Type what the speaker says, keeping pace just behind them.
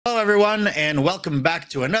everyone, and welcome back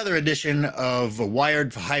to another edition of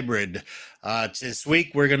Wired for Hybrid. This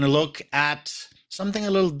week, we're going to look at something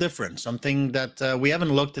a little different, something that we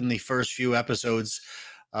haven't looked in the first few episodes,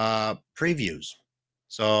 previews.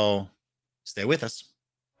 So stay with us.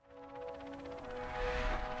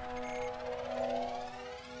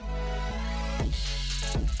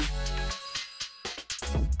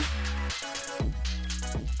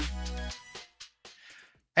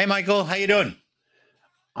 Hey, Michael, how you doing?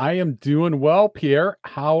 I am doing well, Pierre.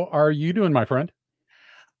 How are you doing, my friend?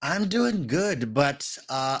 I'm doing good, but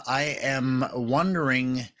I am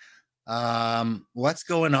wondering what's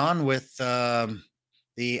going on with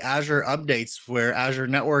the Azure updates where Azure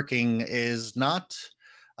Networking is not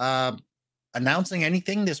announcing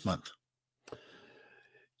anything this month.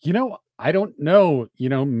 I don't know.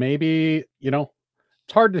 Maybe,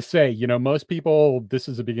 it's hard to say. Most people, this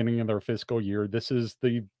is the beginning of their fiscal year. This is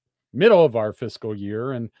the middle of our fiscal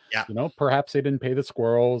year. And, Yeah. Perhaps they didn't pay the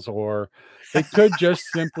squirrels, or it could just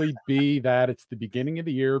simply be that it's the beginning of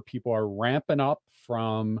the year. People are ramping up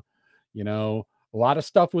from, a lot of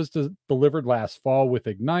stuff was delivered last fall with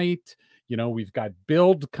Ignite. We've got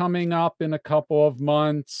Build coming up in a couple of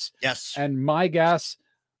months. Yes. And my guess,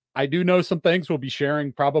 I do know some things we'll be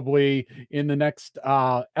sharing probably in the next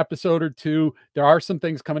episode or two. There are some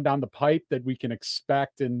things coming down the pipe that we can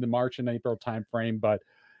expect in the March and April timeframe. But,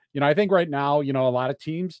 I think right now, a lot of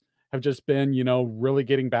teams have just been, really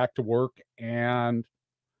getting back to work and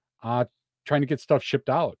trying to get stuff shipped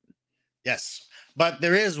out. Yes. But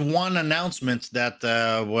there is one announcement that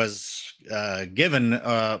was given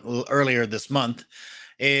earlier this month,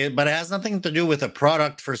 but it has nothing to do with a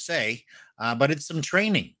product per se, but it's some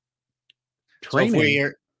training.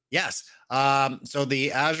 Training. Yes. So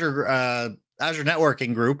the Azure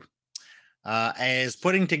Networking Group is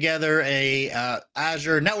putting together a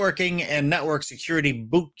Azure Networking and Network Security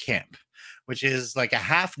Bootcamp, which is like a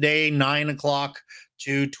half day, 9 o'clock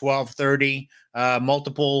to 12:30.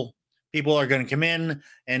 Multiple people are going to come in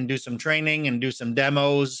and do some training and do some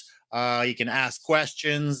demos. You can ask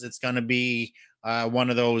questions. It's going to be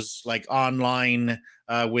one of those like online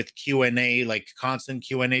with Q&A, like constant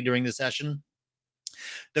Q&A during the session.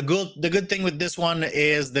 The good thing with this one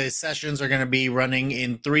is the sessions are going to be running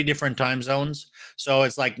in 3 different time zones. So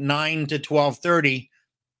it's like 9 to 12:30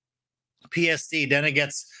 PST. Then it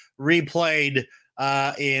gets replayed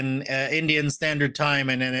in Indian Standard Time,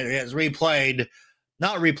 and then it is replayed,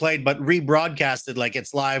 not replayed, but rebroadcasted like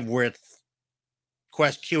it's live with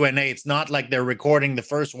Q&A. It's not like they're recording the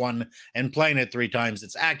first one and playing it 3 times.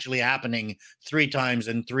 It's actually happening 3 times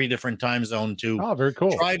in 3 different time zones to very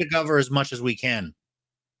cool. Try to cover as much as we can.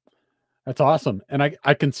 That's awesome. And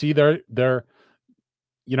I can see there,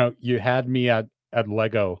 you had me at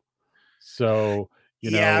Lego. So,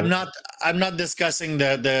 yeah, I'm not discussing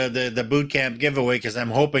the boot camp giveaway because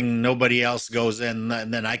I'm hoping nobody else goes in,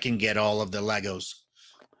 and then I can get all of the Legos.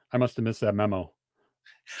 I must have missed that memo.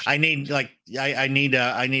 I need I need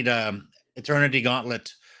a Eternity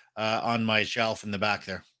Gauntlet on my shelf in the back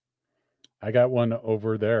there. I got one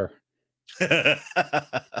over there. All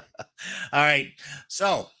right.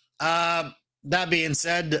 So that being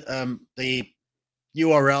said, the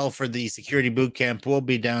URL for the security bootcamp will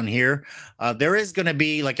be down here. There is going to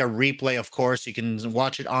be like a replay, of course. You can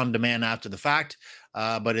watch it on demand after the fact,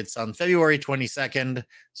 but it's on February 22nd.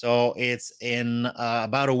 So it's in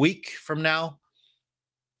about a week from now,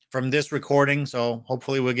 from this recording. So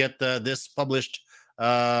hopefully we'll get this published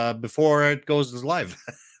before it goes live.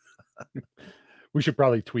 We should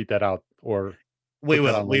probably tweet that out, or we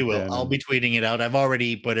will. I'll be tweeting it out. I've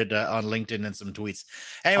already put it on LinkedIn and some tweets.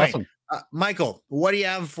 Anyway, awesome. Michael, what do you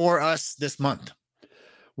have for us this month?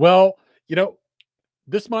 Well,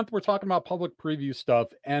 this month we're talking about public preview stuff.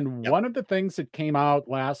 And one of the things that came out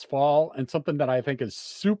last fall, and something that I think is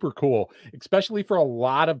super cool, especially for a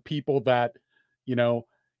lot of people that,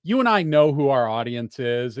 you and I know who our audience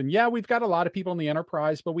is. And yeah, we've got a lot of people in the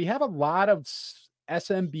enterprise, but we have a lot of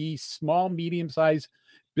SMB, small, medium-sized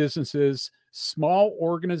businesses, small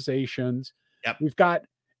organizations. Yep. We've got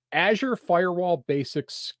Azure Firewall Basic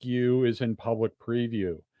SKU is in public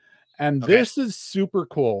preview. And this is super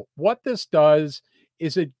cool. What this does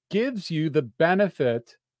is it gives you the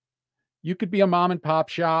benefit. You could be a mom and pop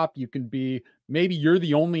shop. You can be, maybe you're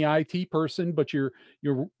the only IT person, but you're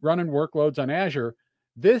running workloads on Azure.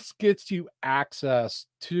 This gets you access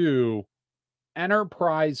to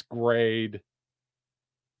enterprise grade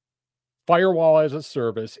firewall as a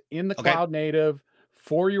service in the cloud native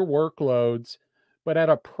for your workloads, but at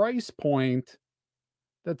a price point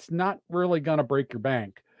that's not really going to break your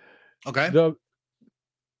bank.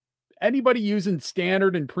 Anybody using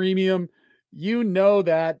standard and premium,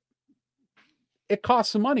 that it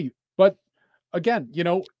costs some money. But again, you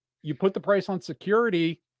know, you put the price on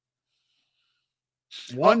security,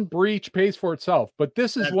 one breach pays for itself. But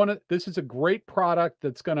this is this is a great product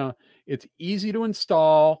that's it's easy to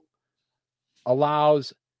install,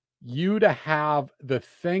 allows you to have the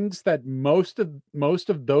things that most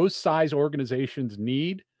of those size organizations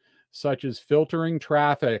need, such as filtering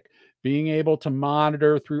traffic, being able to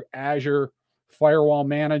monitor through Azure Firewall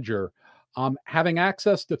Manager, having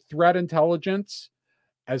access to threat intelligence,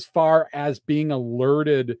 as far as being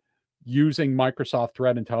alerted using Microsoft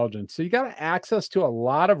Threat Intelligence. So you got access to a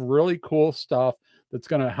lot of really cool stuff that's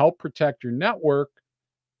going to help protect your network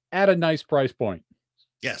at a nice price point.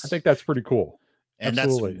 Yes. I think that's pretty cool. And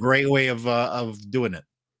Absolutely. that's a great way of doing it.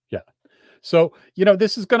 Yeah. So, you know,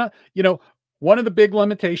 this is going to, you know, one of the big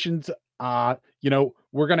limitations, you know,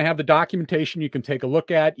 we're going to have the documentation you can take a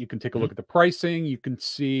look at. You can take a look at the pricing. You can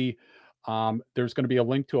see there's going to be a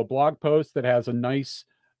link to a blog post that has a nice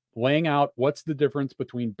laying out what's the difference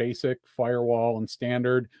between basic, firewall, and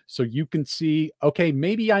standard. So you can see, okay,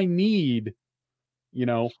 maybe I need, you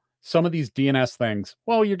know, some of these DNS things.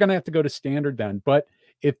 Well, you're going to have to go to standard then. But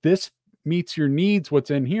if this meets your needs,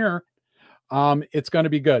 what's in here, it's going to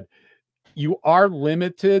be good. You are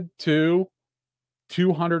limited to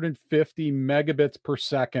 250 megabits per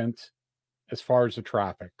second as far as the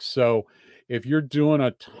traffic. So if you're doing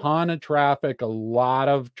a ton of traffic, a lot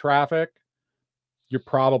of traffic, you're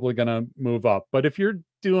probably going to move up. But if you're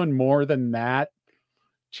doing more than that,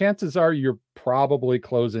 chances are you're probably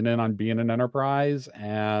closing in on being an enterprise,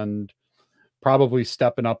 and probably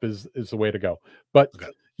stepping up is the way to go. But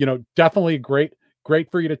you know, definitely great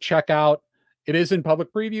for you to check out. It is in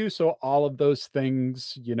public preview, so all of those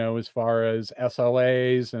things, you know, as far as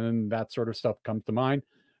SLAs and that sort of stuff comes to mind.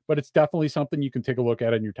 But it's definitely something you can take a look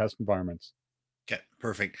at in your test environments. Okay,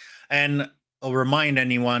 perfect. And I'll remind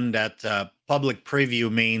anyone that public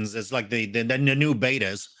preview means it's like the new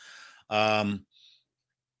betas,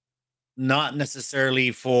 not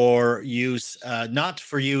necessarily for use, not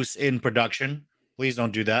for use in production. Please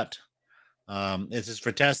don't do that. This is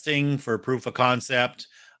for testing, for proof of concept,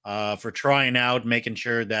 for trying out, making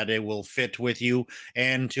sure that it will fit with you,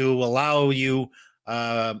 and to allow you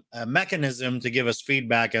a mechanism to give us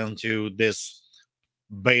feedback onto this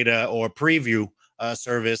beta or preview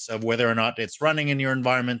service of whether or not it's running in your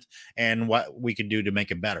environment and what we could do to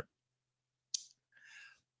make it better.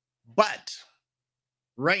 But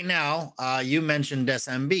right now, you mentioned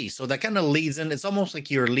SMB, so that kind of leads in. It's almost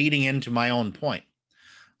like you're leading into my own point.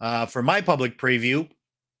 For my public preview,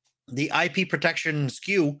 the IP protection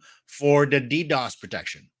SKU for the DDoS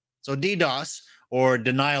protection. So DDoS, or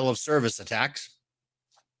denial of service attacks,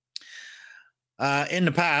 in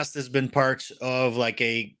the past has been part of like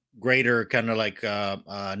a greater kind of like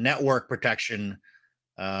network protection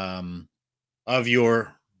of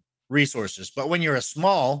your resources. But when you're a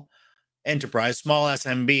small enterprise, small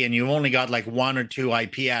SMB, and you've only got like 1 or 2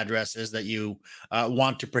 IP addresses that you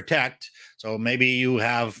want to protect, so maybe you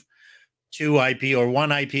have 2 IP or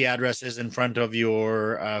 1 IP addresses in front of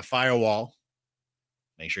your firewall.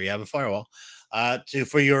 Make sure you have a firewall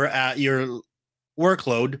for your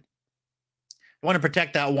workload. You want to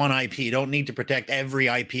protect that 1 IP. You don't need to protect every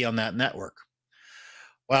IP on that network.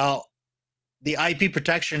 Well, the IP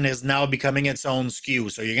protection is now becoming its own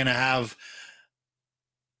SKU. So you're going to have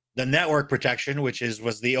the network protection, which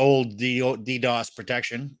was the old DDoS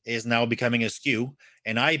protection, is now becoming a SKU,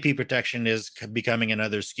 and IP protection is becoming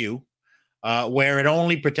another SKU, where it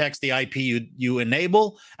only protects the IP you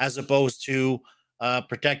enable, as opposed to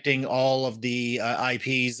protecting all of the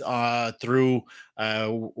IPs through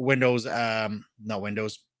Windows, not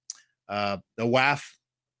Windows, the WAF,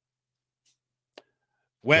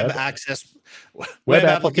 Web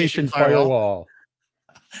Application Firewall.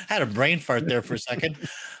 Had a brain fart there for a second.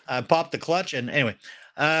 Popped the clutch, and anyway,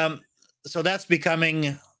 so that's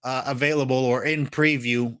becoming available or in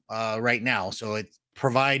preview right now. So it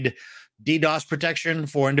provide DDoS protection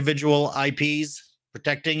for individual IPs,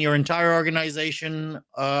 protecting your entire organization,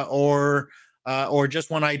 or just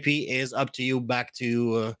 1 IP is up to you. Back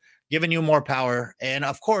to giving you more power, and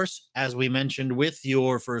of course, as we mentioned with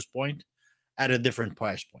your first point, at a different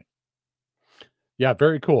price point. Yeah,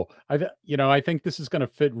 very cool. I think this is going to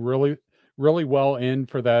fit really, really well in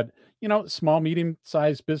for that, small,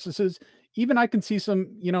 medium-sized businesses. Even I can see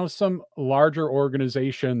some, some larger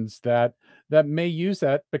organizations that may use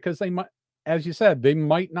that, because they might, as you said, they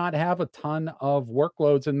might not have a ton of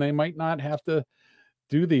workloads, and they might not have to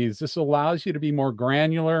do these. This allows you to be more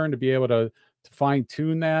granular and to be able to fine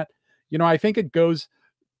tune that.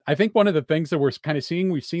 I think one of the things that we're kind of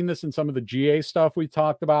seeing, we've seen this in some of the GA stuff we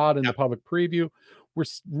talked about in the public preview. we're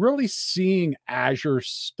really seeing Azure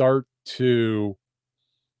start to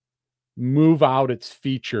move out its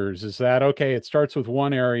features. Is that okay? It starts with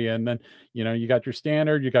one area, and then, you got your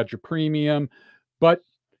standard, you got your premium. But,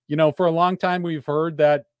 for a long time, we've heard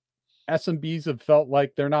that SMBs have felt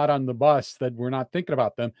like they're not on the bus, that we're not thinking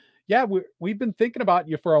about them. Yeah, we've been thinking about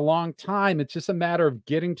you for a long time. It's just a matter of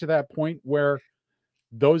getting to that point where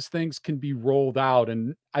those things can be rolled out.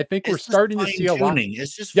 And I think we're It's just starting to see fine a lot. tuning.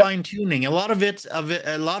 It's just Yep, fine tuning. A lot of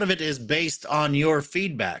it is based on your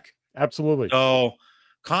feedback. absolutely. So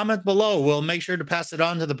comment below. We'll make sure to pass it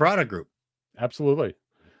on to the product group. Absolutely.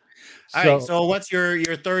 All right. So So what's your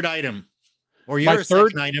third item, or my your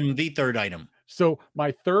third second item? The third item. so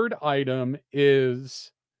my third item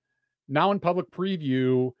is now in public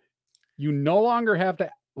preview. You no longer have to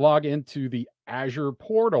log into the Azure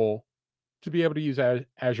portal to be able to use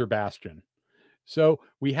Azure Bastion. So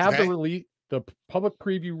we have Okay. the public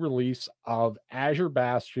preview release of Azure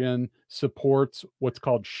Bastion supports what's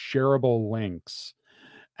called shareable links.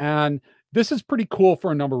 And this is pretty cool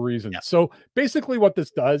for a number of reasons. Yep. So basically what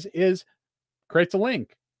this does is creates a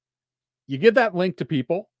link. You give that link to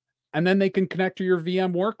people, and then they can connect to your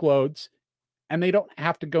VM workloads, and they don't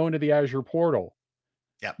have to go into the Azure portal.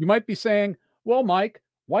 Yep. You might be saying, well, Mike,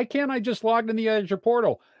 why can't I just log in the Azure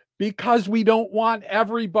portal? Because we don't want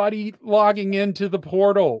everybody logging into the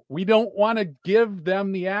portal. We don't want to give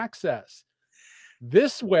them the access.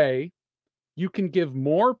 This way, you can give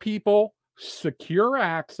more people secure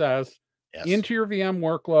access into your VM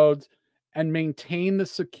workloads and maintain the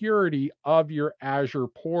security of your Azure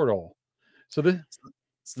portal. So it's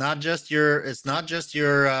not just your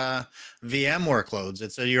VM workloads.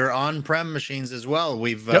 It's your on-prem machines as well.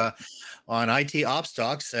 We've on IT Ops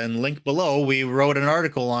Talks, and link below, we wrote an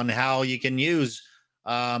article on how you can use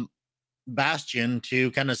Bastion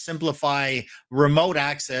to kind of simplify remote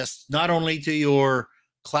access, not only to your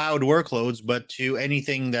cloud workloads, but to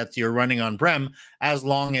anything that you're running on-prem, as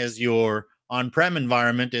long as your on-prem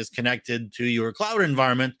environment is connected to your cloud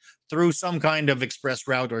environment through some kind of express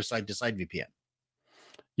route or site-to-site VPN.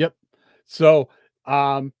 Yep. So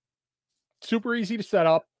super easy to set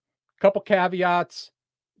up. Couple caveats.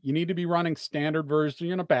 You need to be running standard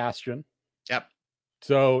version of Bastion. Yep.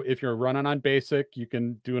 So if you're running on basic, you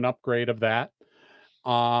can do an upgrade of that.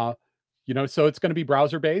 So it's going to be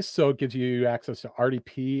browser based. So it gives you access to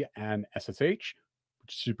RDP and SSH, which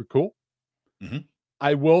is super cool. Mm-hmm.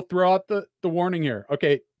 I will throw out the warning here.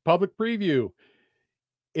 Okay, public preview.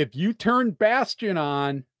 If you turn Bastion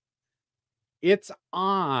on, it's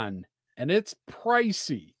on, and it's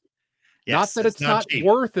pricey. Yes, Not that it's not cheap.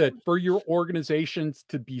 worth it for your organizations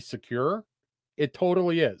to be secure. It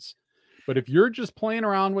totally is. But if you're just playing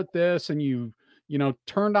around with this and you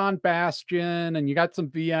turned on Bastion and you got some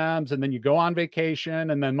VMs and then you go on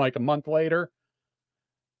vacation and then like a month later,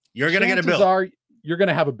 you're going to get a bill. Chances are you're going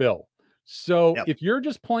to have a bill. So if you're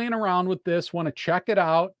just playing around with this, want to check it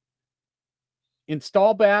out,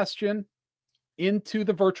 install Bastion into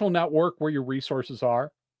the virtual network where your resources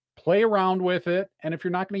are, play around with it. And if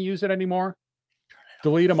you're not going to use it anymore,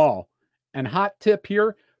 delete them all. And hot tip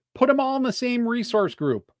here, put them all in the same resource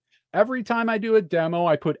group. Every time I do a demo,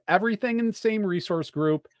 I put everything in the same resource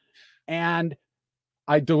group and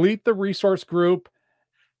I delete the resource group,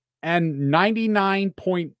 and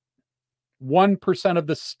 99.1% of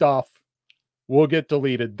the stuff will get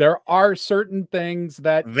deleted. There are certain things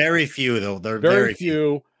that very few though. They're very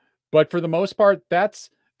few, but for the most part, that's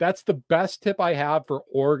the best tip I have for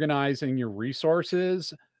organizing your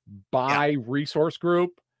resources by resource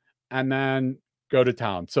group, and then go to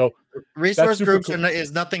town. So resource groups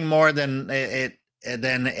is nothing more than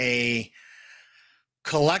a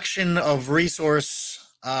collection of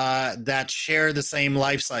resource that share the same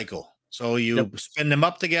life cycle. So you spin them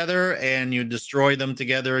up together and you destroy them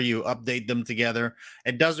together, you update them together.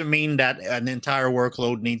 It doesn't mean that an entire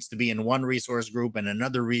workload needs to be in one resource group and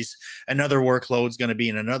another workload is going to be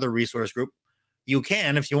in another resource group. You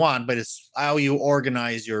can if you want, but it's how you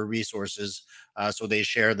organize your resources so they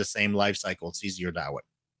share the same life cycle. It's easier that way.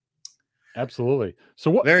 Absolutely.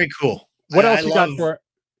 So what? Very cool. What else you got for?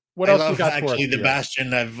 What else you got for us? Actually, the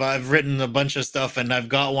Bastion. I've written a bunch of stuff, and I've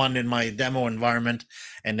got one in my demo environment,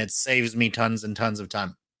 and it saves me tons and tons of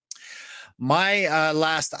time. My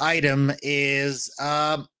last item is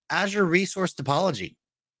Azure Resource Topology.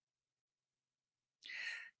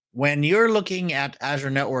 When you're looking at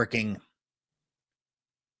Azure Networking,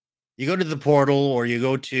 you go to the portal or you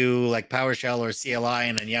go to like PowerShell or CLI,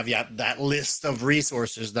 and then you have that list of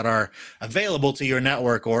resources that are available to your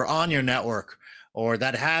network or on your network, or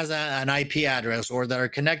that has an IP address, or that are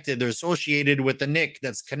connected, they're associated with the NIC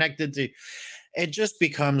that's connected to. it just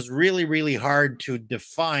becomes really, really hard to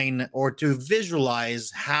define or to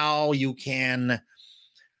visualize how you can,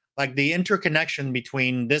 like, the interconnection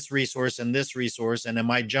between this resource and this resource. And am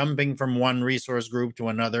I jumping from one resource group to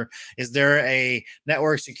another? Is there a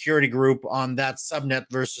network security group on that subnet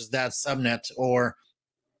versus that subnet, or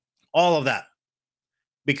all of that?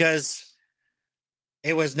 Because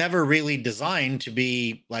it was never really designed to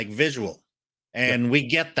be like visual, Yep. and we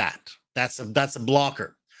get that. That's a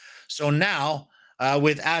blocker. So now,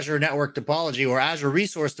 with Azure Network Topology or Azure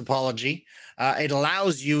Resource Topology, it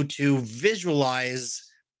allows you to visualize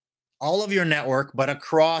all of your network, but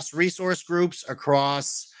across resource groups,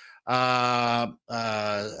 across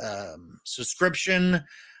subscription,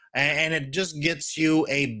 and it just gets you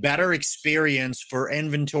a better experience for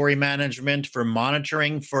inventory management, for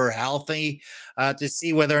monitoring, for healthy, to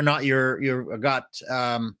see whether or not you've got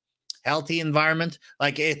healthy environment.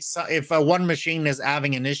 Like, it's if one machine is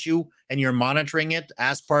having an issue and you're monitoring it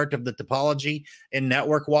as part of the topology in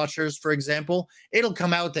Network Watchers, for example, it'll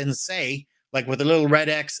come out and say, like with a little red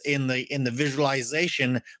X in the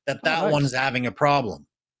visualization, that Nice. one's having a problem.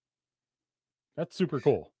 That's super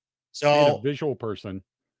cool. So, being a visual person,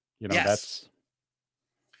 yes. That's.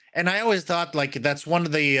 And I always thought, like, that's one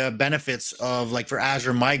of the benefits of, like, for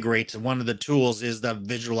Azure Migrate, one of the tools is the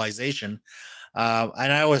visualization.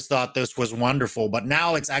 And I always thought this was wonderful, but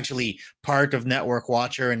now it's actually part of Network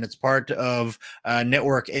Watcher, and it's part of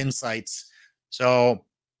Network Insights. So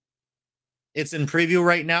it's in preview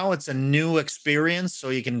right now. It's a new experience, so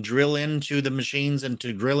you can drill into the machines and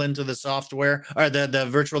to drill into the software or the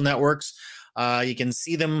virtual networks. You can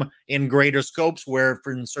see them in greater scopes, where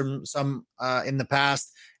for some in the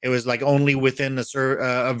past it was like only within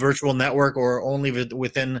a virtual network or only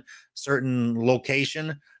within certain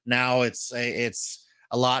location. Now it's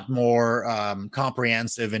a lot more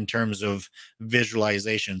comprehensive in terms of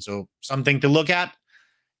visualization. So something to look at.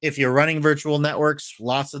 If you're running virtual networks,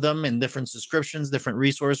 lots of them in different subscriptions, different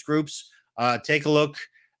resource groups, take a look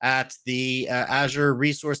at the Azure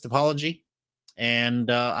Resource Topology, and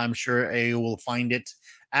I'm sure you will find it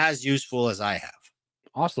as useful as I have.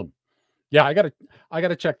 Awesome. Yeah, I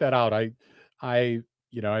gotta check that out. I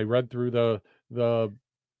read through the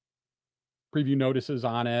preview notices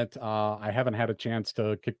on it. I haven't had a chance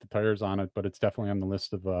to kick the tires on it, but it's definitely on the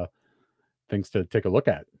list of things to take a look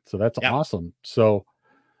at. So that's awesome. So,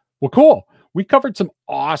 well, cool. We covered some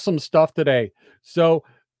awesome stuff today. So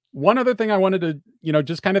one other thing I wanted to,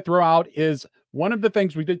 just kind of throw out is one of the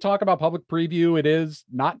things we did talk about public preview. It is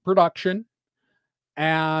not production,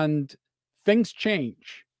 and things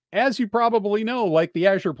change. As you probably know, like the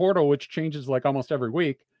Azure portal, which changes like almost every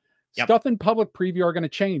week, stuff in public preview are going to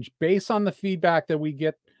change based on the feedback that we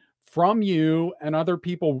get from you and other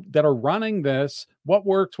people that are running this, what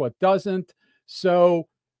works, what doesn't. So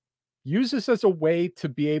use this as a way to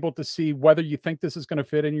be able to see whether you think this is going to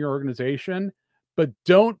fit in your organization, but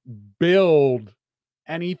don't build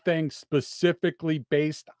anything specifically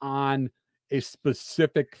based on a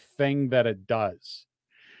specific thing that it does.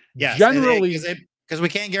 Yes, generally, because we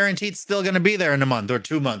can't guarantee it's still going to be there in a month or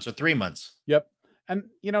 2 months or 3 months. Yep. And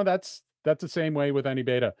that's the same way with any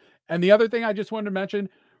beta. And the other thing I just wanted to mention,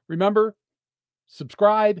 remember,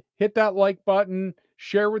 subscribe, hit that like button,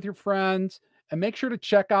 share with your friends, and make sure to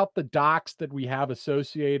check out the docs that we have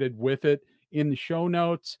associated with it in the show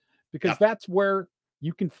notes, because that's where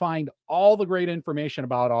you can find all the great information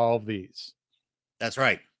about all of these. That's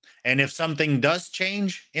right. And if something does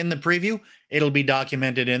change in the preview, it'll be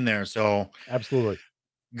documented in there. So absolutely.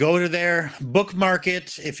 Go to there, bookmark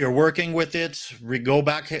it. If you're working with it, go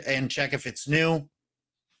back and check if it's new.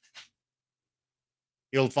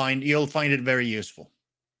 You'll find it very useful.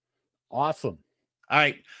 Awesome. All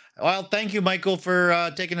right. Well, thank you, Michael,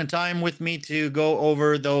 for taking the time with me to go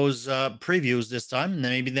over those previews this time. And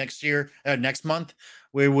then maybe next month,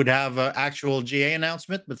 we would have an actual GA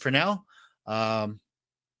announcement. But for now,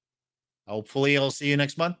 hopefully I'll see you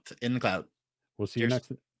next month in the cloud. We'll see you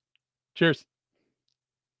next. Cheers.